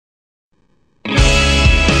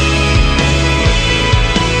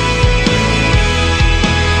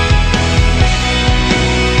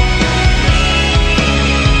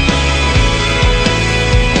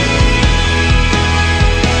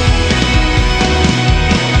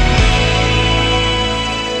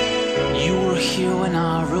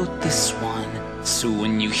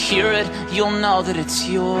don't know that it's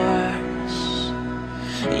yours.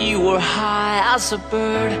 You were high as a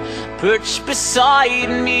bird, perched beside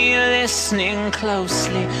me, listening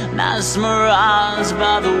closely, mesmerized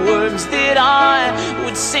by the words that I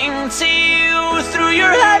would sing to you through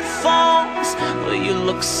your headphones. Well, you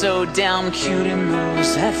look so damn cute in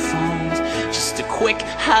those headphones. Just a quick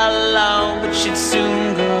hello, but you'd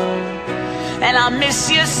soon go. And I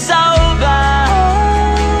miss you so bad,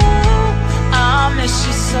 I miss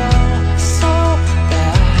you so, so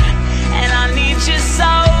bad. And I need you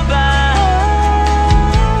so bad,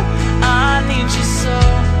 I need you so,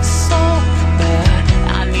 so bad.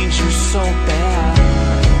 I need you so bad.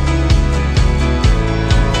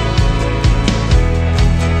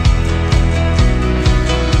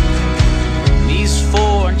 These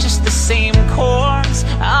four, just the same chords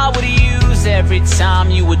I would use every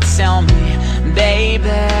time you would tell me, baby,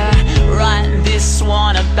 write this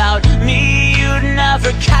one about me. You'd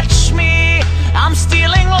never catch me, I'm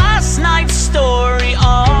stealing last night's story.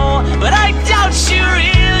 Oh, but I doubt you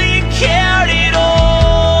really cared at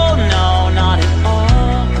all. No, not at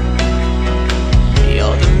all.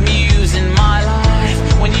 You're the muse in my life.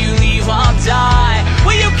 When you leave, I'll die.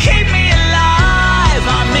 Will you keep me alive?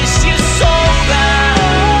 I miss you so bad,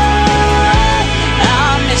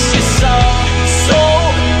 I miss you so, so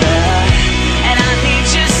bad. And I need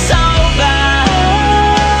you so bad,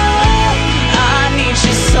 I need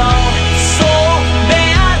you so, so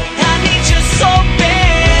bad. I need you so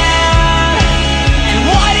bad. And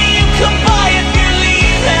why do you come by if you're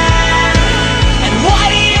leaving? And why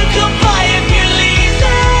do you come by if you're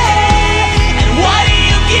leaving? And why do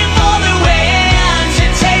you give all the way in to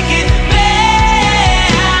take it back?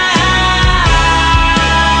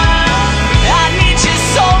 I need you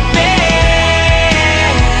so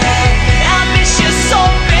bad, I miss you so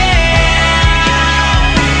bad.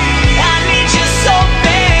 I need you so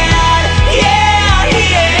bad, yeah,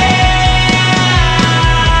 yeah.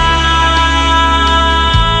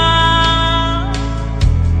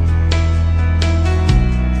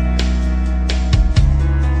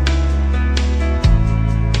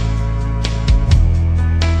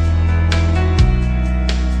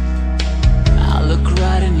 I look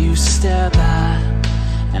right and you stare back,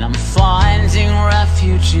 and I'm finding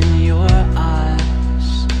refuge in your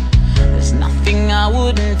eyes. There's nothing I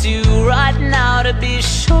wouldn't do right now to be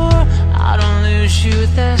sure I don't lose you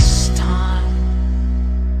this time.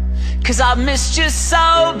 'Cause I've missed you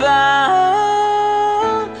so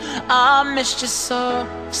bad, I missed you so,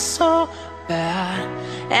 so bad.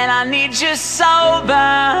 And I need you so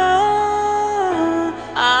bad,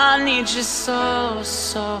 I need you so,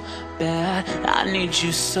 so bad. I need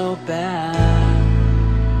you so bad.